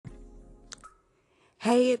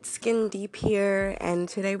Hey, it's Skin Deep here, and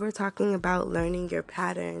today we're talking about learning your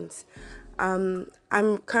patterns. I'm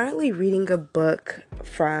currently reading a book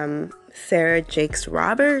from Sarah Jakes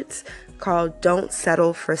Roberts called "Don't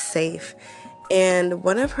Settle for Safe," and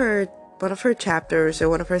one of her chapters or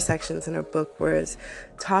one of her sections in her book was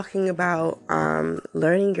talking about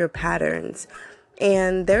learning your patterns.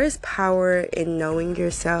 And there is power in knowing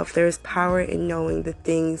yourself. There is power in knowing the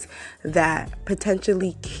things that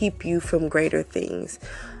potentially keep you from greater things.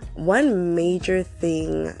 One major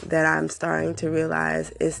thing that I'm starting to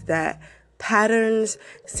realize is that patterns,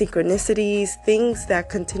 synchronicities, things that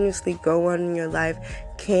continuously go on in your life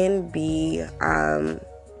can be,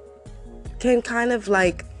 can kind of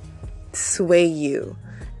like sway you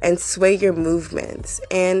and sway your movements.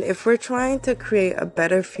 And if we're trying to create a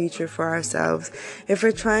better future for ourselves, if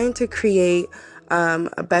we're trying to create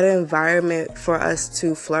a better environment for us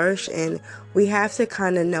to flourish in, we have to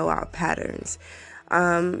kind of know our patterns.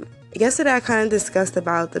 Yesterday, I kind of discussed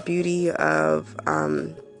about the beauty of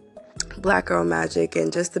Black Girl Magic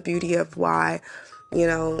and just the beauty of why, you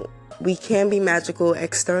know, we can be magical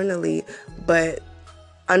externally, but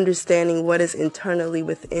understanding what is internally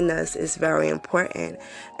within us is very important.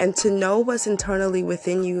 And to know what's internally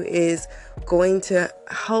within you is going to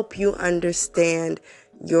help you understand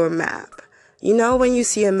your map. You know, when you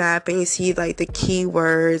see a map and you see like the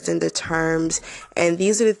keywords and the terms, and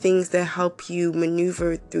these are the things that help you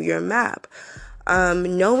maneuver through your map.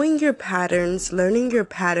 Knowing your patterns, learning your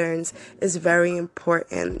patterns is very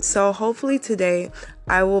important. So hopefully today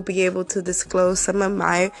I will be able to disclose some of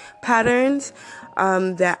my patterns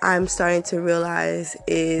that I'm starting to realize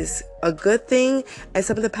is a good thing, and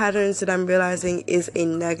some of the patterns that I'm realizing is a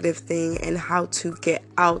negative thing, and how to get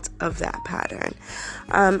out of that pattern.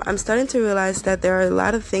 I'm starting to realize that there are a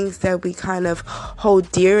lot of things that we kind of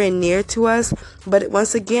hold dear and near to us, but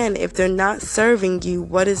once again, if they're not serving you,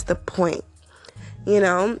 what is the point? You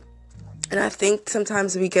know? And I think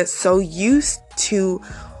sometimes we get so used to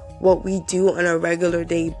what we do on a regular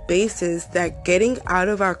day basis that getting out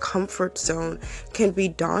of our comfort zone can be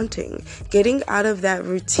daunting. Getting out of that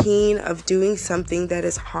routine of doing something that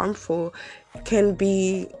is harmful can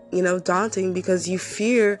be, daunting, because you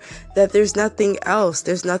fear that there's nothing else,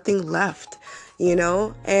 there's nothing left,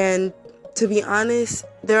 and to be honest,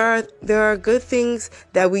 there are good things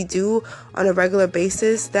that we do on a regular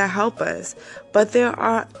basis that help us, but there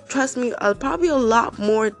are, trust me, probably a lot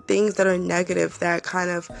more things that are negative that kind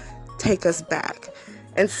of take us back.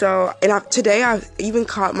 And so, today I've even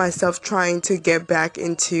caught myself trying to get back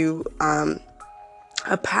into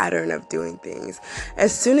a pattern of doing things.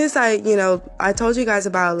 As soon as I told you guys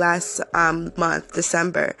about last month,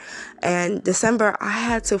 December, and December, I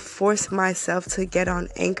had to force myself to get on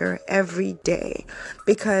Anchor every day,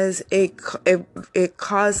 because it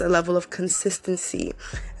caused a level of consistency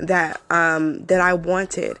that I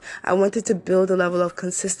wanted. I wanted to build a level of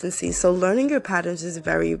consistency. So learning your patterns is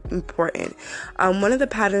very important. One of the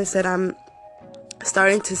patterns that I'm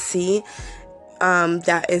starting to see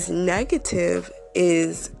that is negative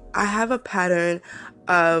is I have a pattern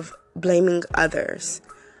of blaming others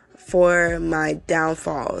for my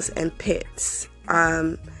downfalls and pits.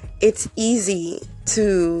 It's easy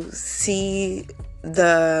to see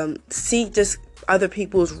just other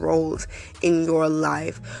people's roles in your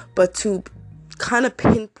life, but to kind of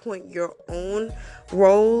pinpoint your own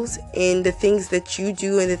roles in the things that you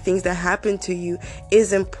do and the things that happen to you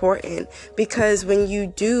is important, because when you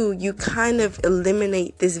do, you kind of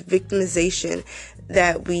eliminate this victimization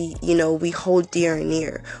that we hold dear and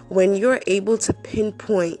near. When you're able to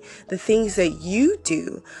pinpoint the things that you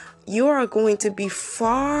do, you are going to be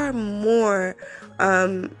far more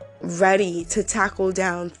ready to tackle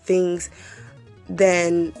down things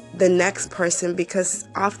than the next person, because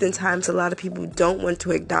oftentimes a lot of people don't want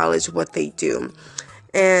to acknowledge what they do.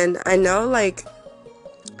 And I know, like,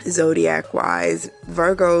 zodiac wise,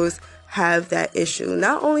 Virgos have that issue.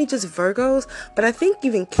 Not only just Virgos, but I think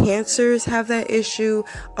even Cancers have that issue.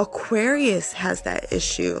 Aquarius has that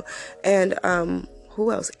issue. And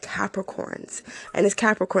who else? Capricorns. And it's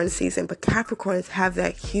Capricorn season, but Capricorns have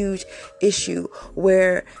that huge issue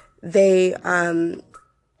where they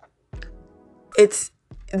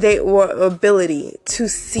ability to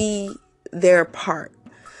see their part.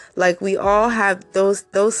 Like, we all have those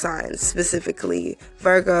signs, specifically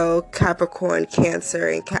Virgo, Capricorn, Cancer,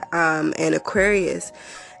 and Aquarius.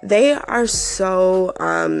 They are so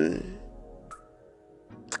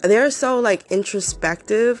like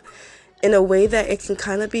introspective in a way that it can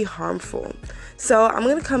kind of be harmful. So I'm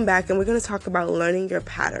going to come back and we're going to talk about learning your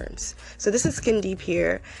patterns. So this is Skin Deep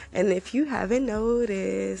here, and if you haven't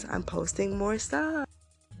noticed, I'm posting more stuff.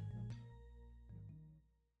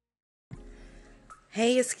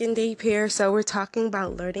 Hey, it's Skin Deep here. So we're talking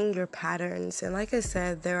about learning your patterns, and like I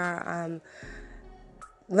said,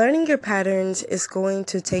 learning your patterns is going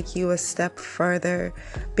to take you a step further,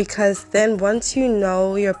 because then once you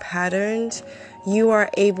know your patterns, you are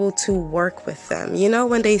able to work with them. You know,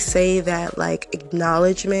 when they say that like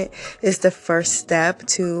acknowledgement is the first step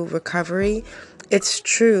to recovery, it's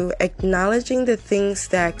true. Acknowledging the things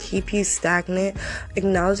that keep you stagnant,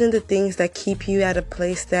 acknowledging the things that keep you at a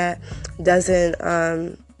place that doesn't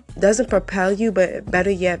propel you, but better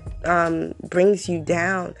yet, brings you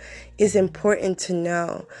down, is important to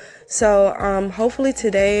know. So hopefully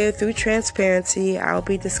today, through transparency, I'll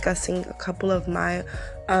be discussing a couple of my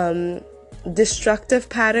destructive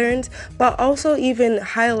patterns, but also even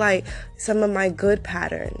highlight some of my good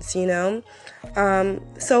patterns, you know?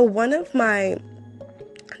 So one of my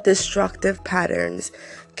destructive patterns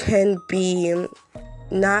can be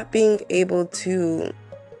not being able to,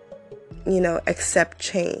 accept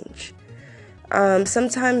change.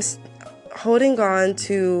 Sometimes holding on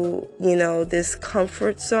to, this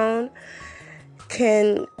comfort zone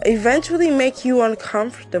can eventually make you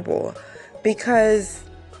uncomfortable, because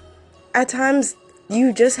at times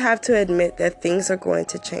you just have to admit that things are going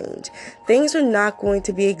to change. Things are not going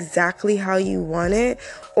to be exactly how you want it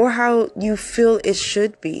or how you feel it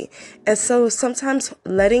should be. And so sometimes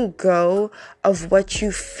letting go of what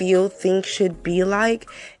you feel things should be like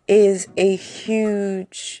is a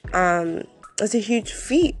huge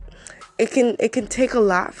feat. It can take a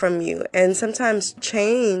lot from you, and sometimes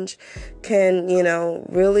change can,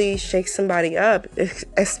 really shake somebody up,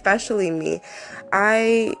 especially me.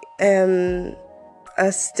 I am a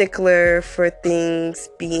stickler for things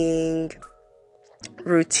being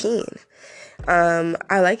routine.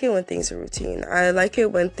 I like it when things are routine. I like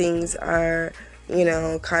it when things are,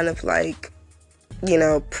 kind of like,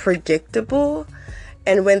 predictable.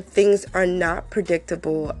 And when things are not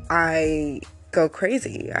predictable, I go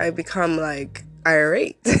crazy. I become like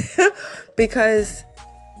irate because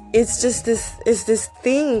it's this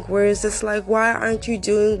thing where it's just like, why aren't you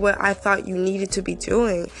doing what I thought you needed to be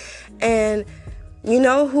doing? And you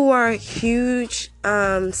know who are huge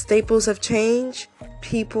staples of change?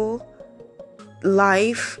 People,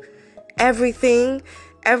 life, everything.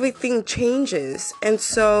 Everything changes. And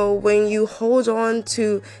so when you hold on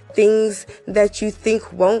to things that you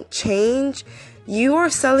think won't change, you are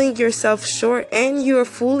selling yourself short, and you're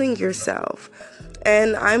fooling yourself.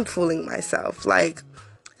 And I'm fooling myself.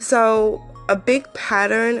 So a big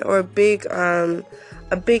pattern, or a big thing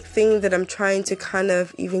that I'm trying to kind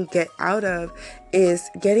of even get out of,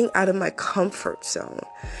 is getting out of my comfort zone.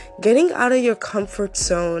 Getting out of your comfort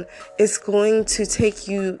zone is going to take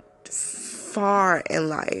you far in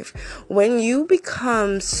life. When you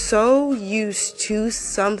become so used to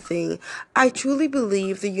something, I truly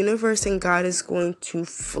believe the universe and God is going to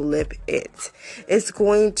flip it. It's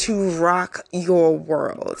going to rock your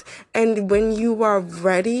world. And when you are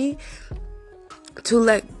ready to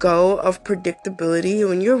let go of predictability,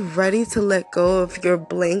 when you're ready to let go of your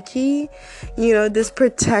blankie, this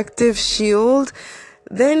protective shield,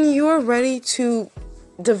 then you're ready to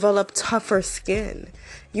develop tougher skin.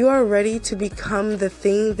 You are ready to become the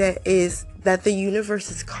thing that the universe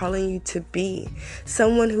is calling you to be.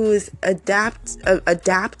 Someone who is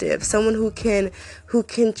adaptive, someone who can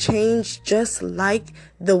change just like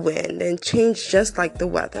the wind and change just like the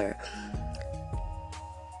weather.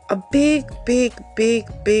 A big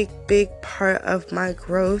part of my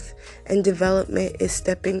growth and development is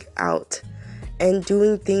stepping out and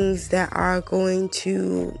doing things that are going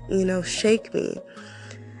to, shake me.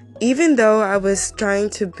 Even though I was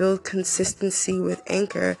trying to build consistency with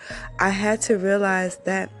Anchor, I had to realize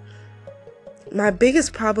that my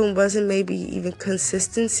biggest problem wasn't maybe even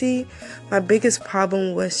consistency. My biggest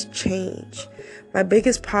problem was change. My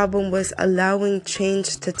biggest problem was allowing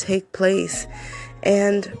change to take place.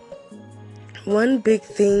 And one big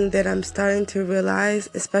thing that I'm starting to realize,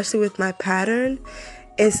 especially with my pattern,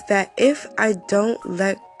 is that if I don't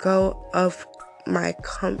let go of my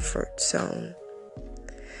comfort zone,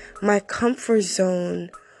 my comfort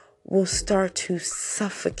zone will start to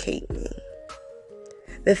suffocate me.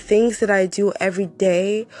 The things that I do every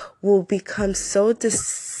day will become so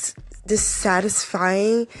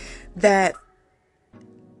dissatisfying that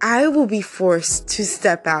I will be forced to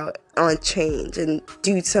step out on change and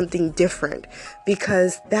do something different,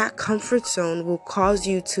 because that comfort zone will cause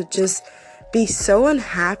you to just be so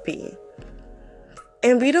unhappy.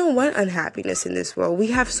 And we don't want unhappiness in this world. We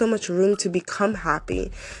have so much room to become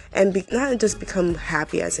happy, and not just become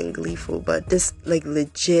happy as in gleeful, but just like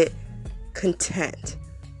legit content.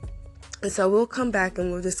 And so we'll come back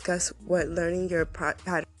and we'll discuss what learning your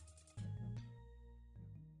pattern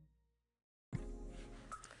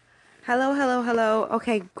Hello, hello, hello.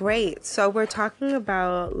 Okay, great. So we're talking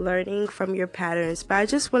about learning from your patterns, but I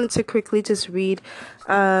just wanted to quickly just read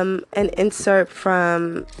an insert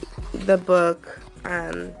from the book.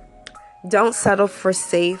 Don't Settle for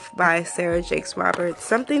Safe by Sarah Jakes Roberts.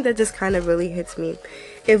 Something that just kind of really hits me.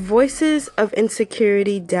 If voices of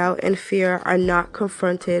insecurity, doubt, and fear are not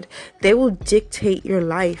confronted, they will dictate your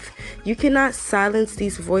life. You cannot silence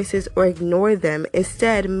these voices or ignore them.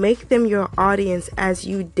 Instead, make them your audience as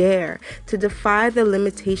you dare to defy the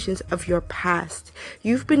limitations of your past.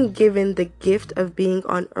 You've been given the gift of being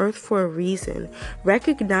on earth for a reason.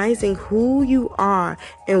 Recognizing who you are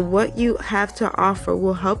and what you have to offer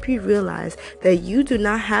will help you realize that you do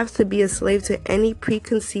not have to be a slave to any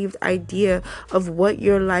preconceived idea of what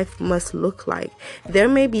your life must look like. There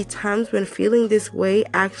may be times when feeling this way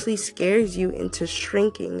actually scares you into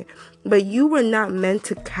shrinking, but you were not meant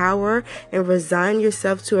to cower and resign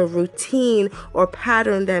yourself to a routine or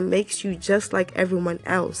pattern that makes you just like everyone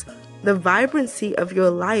else. The vibrancy of your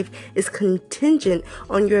life is contingent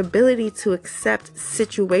on your ability to accept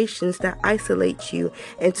situations that isolate you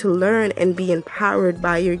and to learn and be empowered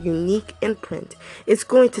by your unique imprint. It's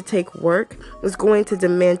going to take work. It's going to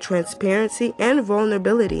demand transparency and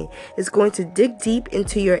vulnerability. It's going to dig deep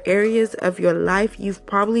into your areas of your life you've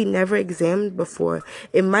probably never examined before.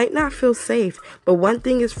 It might not feel safe, but one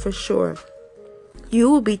thing is for sure. You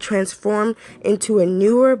will be transformed into a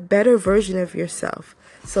newer, better version of yourself.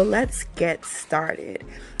 So let's get started.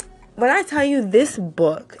 When I tell you this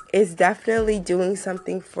book is definitely doing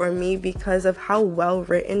something for me because of how well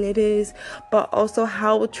written it is, but also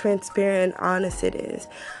how transparent and honest it is.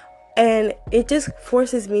 And it just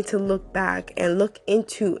forces me to look back and look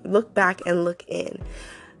in.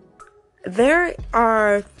 There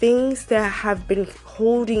are things that have been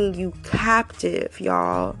holding you captive,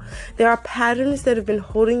 y'all. There are patterns that have been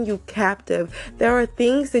holding you captive. There are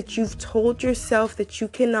things that you've told yourself that you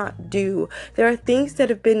cannot do. There are things that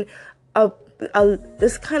have been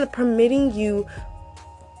this kind of permitting you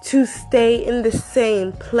to stay in the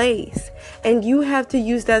same place. And you have to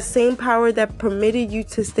use that same power that permitted you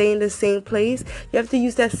to stay in the same place. You have to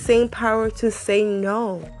use that same power to say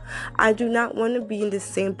no. I do not want to be in the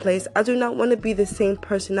same place. I do not want to be the same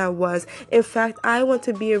person I was. In fact, I want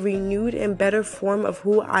to be a renewed and better form of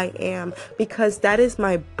who I am because that is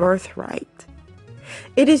my birthright.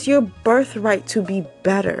 It is your birthright to be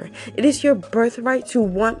better. It is your birthright to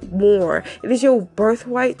want more. It is your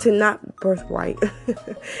birthright to not birthright.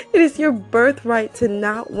 It is your birthright to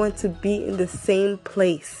not want to be in the same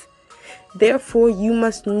place. Therefore, you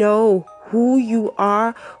must know who you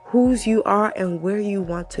are, whose you are, and where you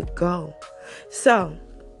want to go. So,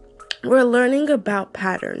 we're learning about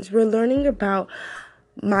patterns. We're learning about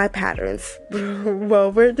my patterns.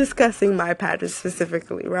 Well, we're discussing my patterns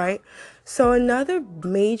specifically, right? So another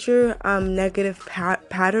major negative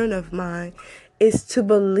pattern of mine is to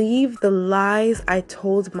believe the lies I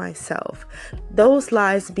told myself. Those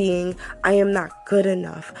lies being, I am not good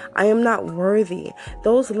enough. I am not worthy.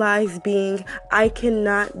 Those lies being, I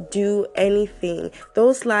cannot do anything.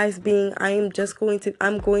 Those lies being, I'm going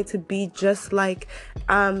to be just like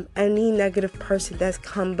any negative person that's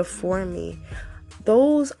come before me.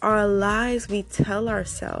 Those are lies we tell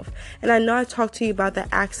ourselves. And I know I talked to you about the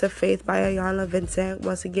Acts of Faith by Iyanla Vanzant.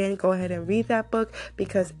 Once again, go ahead and read that book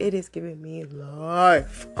because it is giving me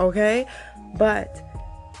life, okay? But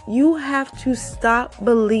you have to stop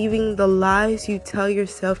believing the lies you tell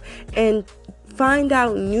yourself and find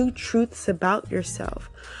out new truths about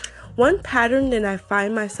yourself. One pattern that I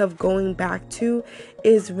find myself going back to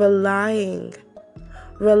is relying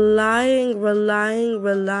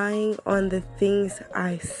on the things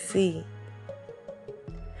I see.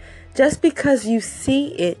 Just because you see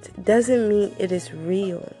it doesn't mean it is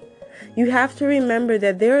real. You have to remember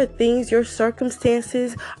that there are things, your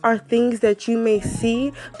circumstances are things that you may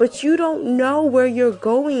see, but you don't know where you're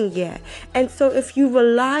going yet. And so if you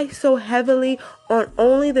rely so heavily on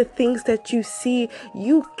only the things that you see,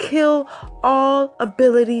 you kill all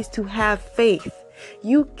abilities to have faith.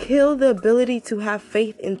 You kill the ability to have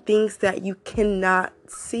faith in things that you cannot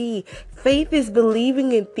see. Faith is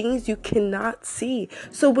believing in things you cannot see.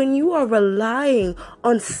 So when you are relying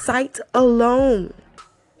on sight alone,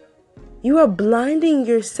 you are blinding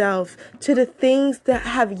yourself to the things that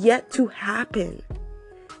have yet to happen.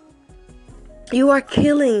 You are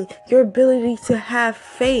killing your ability to have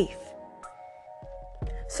faith.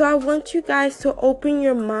 So I want you guys to open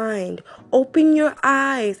your mind, open your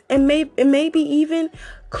eyes, and maybe even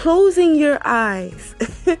closing your eyes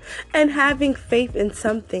and having faith in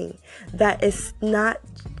something that is not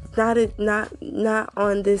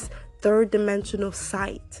on this third dimensional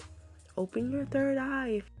sight. Open your third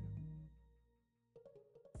eye.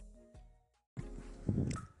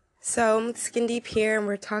 So, Skin Deep here, and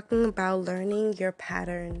we're talking about learning your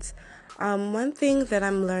patterns. One thing that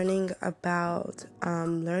I'm learning about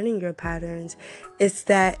learning your patterns is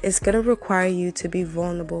that it's going to require you to be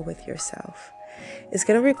vulnerable with yourself. It's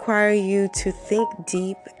going to require you to think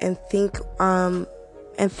deep and think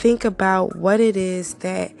about what it is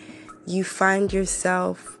that you find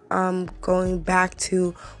yourself going back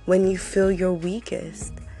to when you feel your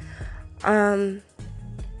weakest.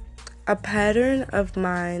 A pattern of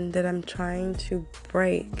mine that I'm trying to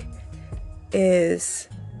break is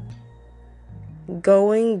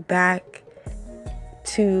going back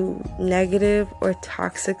to negative or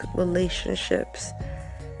toxic relationships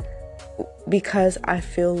because I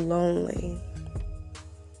feel lonely.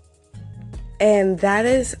 And that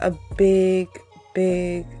is a big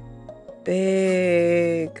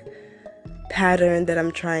pattern that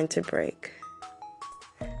I'm trying to break.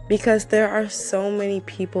 Because there are so many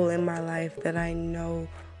people in my life that I know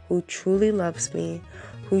who truly loves me,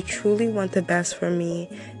 who truly want the best for me,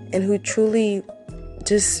 and who truly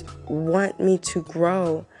just want me to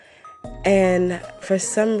grow. And for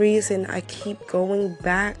some reason, I keep going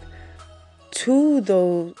back to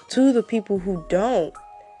the people who don't,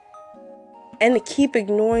 and keep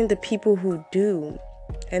ignoring the people who do.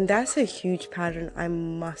 And that's a huge pattern I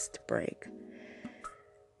must break.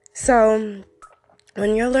 So,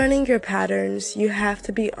 when you're learning your patterns, you have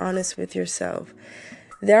to be honest with yourself.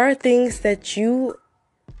 There are things that you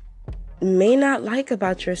may not like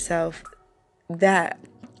about yourself that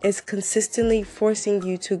is consistently forcing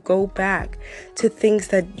you to go back to things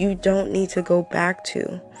that you don't need to go back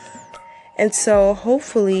to. And so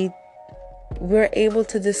hopefully we're able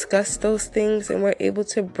to discuss those things and we're able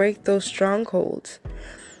to break those strongholds.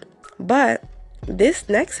 But this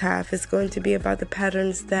next half is going to be about the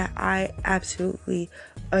patterns that I absolutely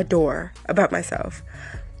adore about myself.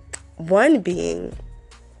 One being,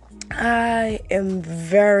 I am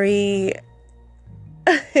very,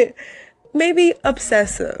 maybe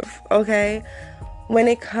obsessive, okay? When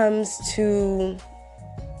it comes to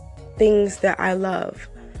things that I love.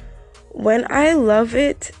 When I love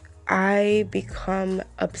it, I become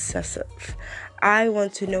obsessive. I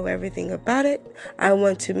want to know everything about it. I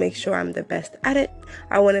want to make sure I'm the best at it.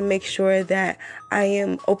 I want to make sure that I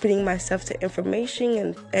am opening myself to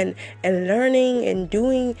information and learning and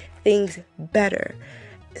doing things better.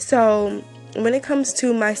 So when it comes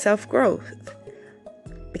to my self-growth,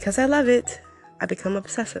 because I love it, I become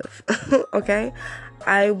obsessive. Okay?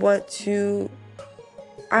 I'm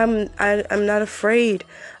not afraid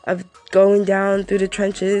of going down through the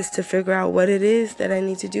trenches to figure out what it is that I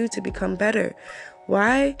need to do to become better.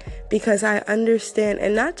 Why? Because I understand,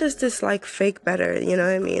 and not just this like fake better, you know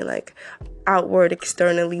what I mean? Like outward,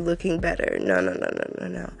 externally looking better.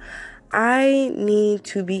 No. I need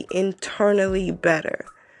to be internally better.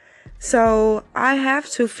 So I have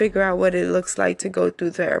to figure out what it looks like to go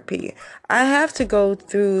through therapy. I have to go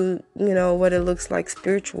through, what it looks like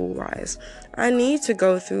spiritual wise. I need to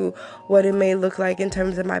go through what it may look like in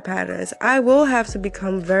terms of my patterns. I will have to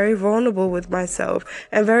become very vulnerable with myself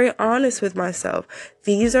and very honest with myself.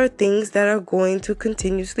 These are things that are going to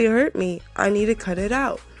continuously hurt me. I need to cut it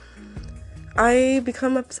out. I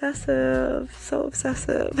become obsessive, so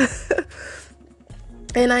obsessive.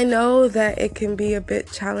 And I know that it can be a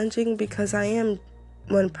bit challenging because I am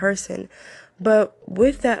one person. But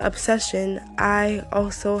with that obsession, I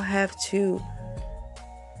also have to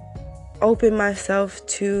open myself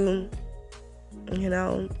to,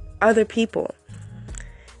 other people.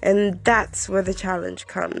 And that's where the challenge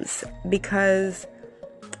comes. Because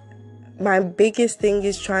my biggest thing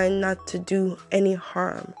is trying not to do any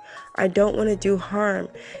harm. I don't want to do harm.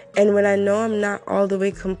 And when I know I'm not all the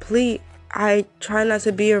way complete, I try not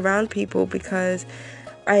to be around people because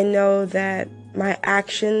I know that my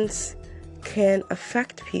actions can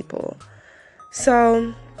affect people.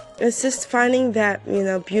 So it's just finding that,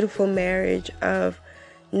 beautiful marriage of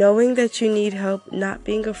knowing that you need help, not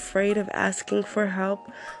being afraid of asking for help,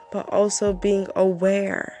 but also being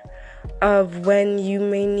aware of when you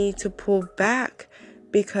may need to pull back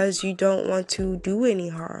because you don't want to do any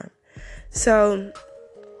harm. So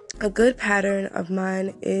a good pattern of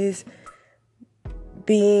mine is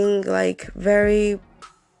being very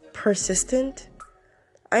persistent.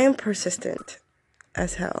 I am persistent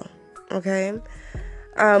as hell, okay?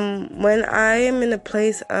 When I am in a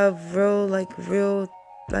place of real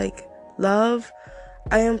love,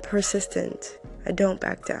 I am persistent. I don't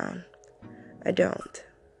back down. I don't.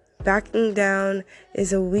 Backing down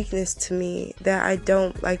is a weakness to me that I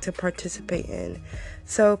don't like to participate in.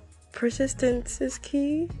 So persistence is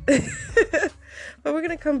key. But we're going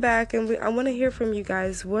to come back and I want to hear from you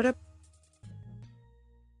guys.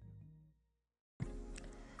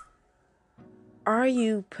 Are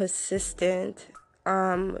you persistent?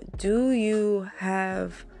 Do you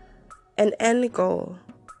have an end goal?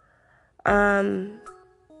 Some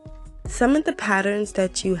of the patterns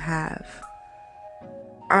that you have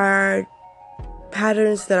are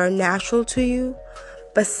patterns that are natural to you,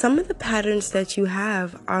 but some of the patterns that you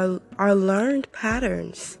have are learned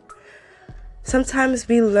patterns. Sometimes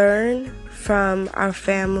we learn from our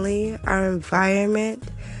family, our environment,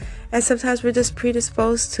 and sometimes we're just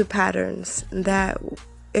predisposed to patterns that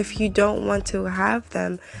if you don't want to have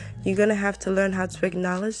them, you're going to have to learn how to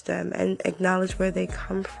acknowledge them and acknowledge where they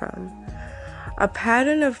come from. A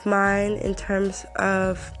pattern of mine in terms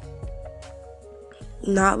of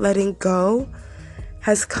not letting go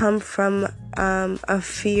has come from a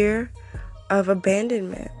fear of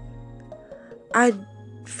abandonment. I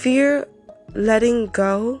fear letting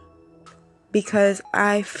go because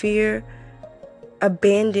I fear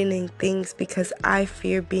abandoning things because I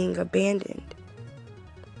fear being abandoned.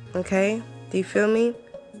 Okay? Do you feel me?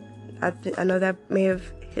 I know that may have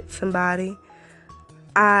hit somebody.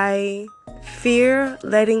 I fear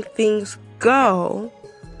letting things go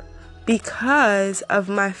because of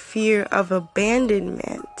my fear of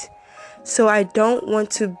abandonment. So I don't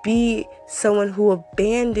want to be someone who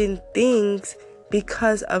abandons things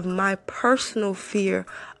because of my personal fear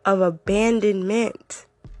of abandonment.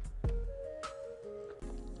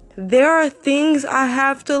 There are things I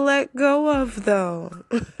have to let go of, though.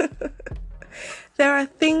 There are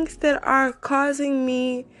things that are causing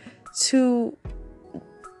me to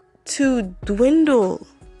dwindle,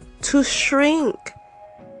 to shrink.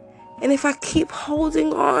 And if I keep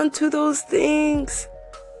holding on to those things,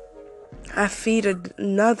 I feed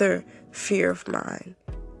another fear of mine.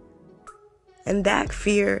 And that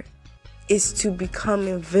fear is to become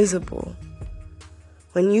invisible.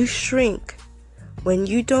 When you shrink, when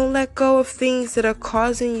you don't let go of things that are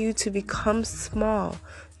causing you to become small,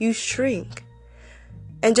 you shrink.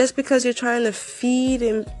 And just because you're trying to feed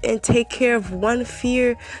and take care of one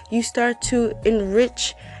fear, you start to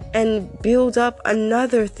enrich and build up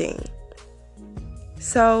another thing.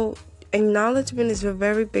 So acknowledgement is a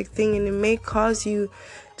very big thing, and it may cause you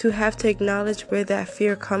to have to acknowledge where that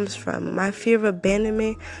fear comes from. My fear of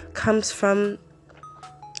abandonment comes from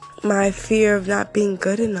my fear of not being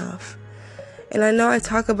good enough. And I know I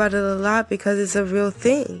talk about it a lot because it's a real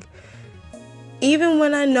thing. Even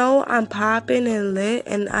when I know I'm popping and lit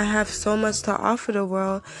and I have so much to offer the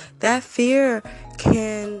world, that fear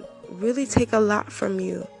can really take a lot from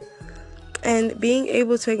you. And being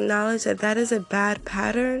able to acknowledge that that is a bad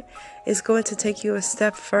pattern is going to take you a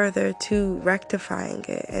step further to rectifying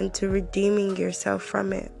it and to redeeming yourself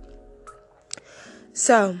from it.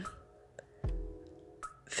 So,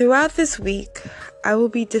 throughout this week, I will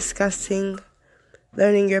be discussing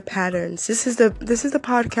learning your patterns. This is the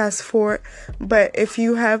podcast for it, but if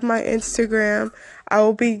you have my Instagram, I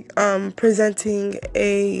will be presenting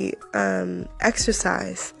a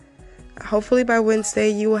exercise. Hopefully by Wednesday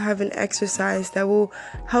you will have an exercise that will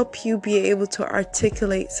help you be able to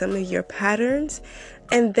articulate some of your patterns,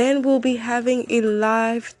 and then we'll be having a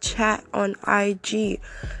live chat on IG.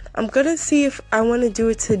 I'm gonna see if I want to do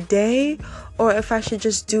it today or if I should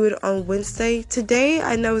just do it on Wednesday. Today,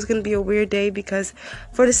 I know it's gonna be a weird day because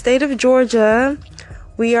for the state of Georgia,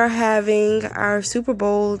 we are having our Super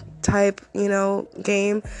Bowl type,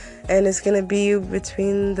 game, and it's gonna be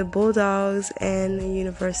between the Bulldogs and the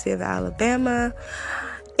University of Alabama.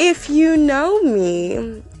 If you know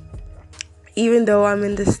me, even though I'm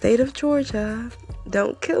in the state of Georgia,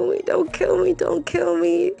 don't kill me.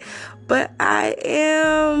 But I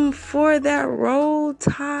am for that Roll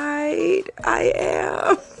Tide. I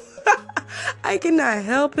am. I cannot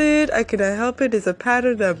help it. It's a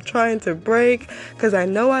pattern that I'm trying to break because I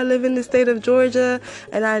know I live in the state of Georgia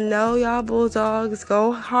and I know y'all Bulldogs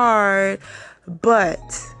go hard.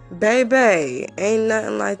 But, baby, ain't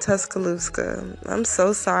nothing like Tuscaloosa. I'm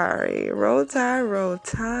so sorry. Roll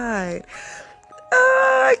Tide.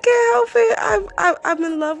 I can't help it. I'm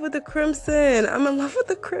in love with the Crimson.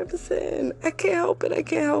 I can't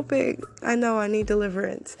help it. I know I need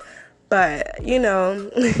deliverance. But,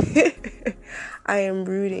 I am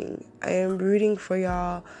rooting for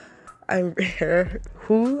y'all. I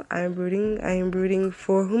am rooting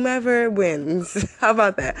for whomever wins. How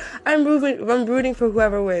about that? I'm rooting for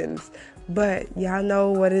whoever wins. But y'all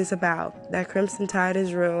know what it's about. That Crimson Tide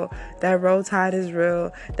is real. That Roll Tide is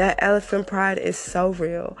real. That Elephant Pride is so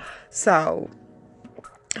real. So,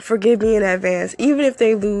 forgive me in advance. Even if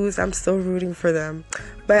they lose, I'm still rooting for them.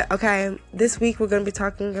 But, okay, this week we're going to be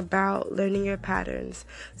talking about learning your patterns.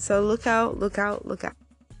 So, look out.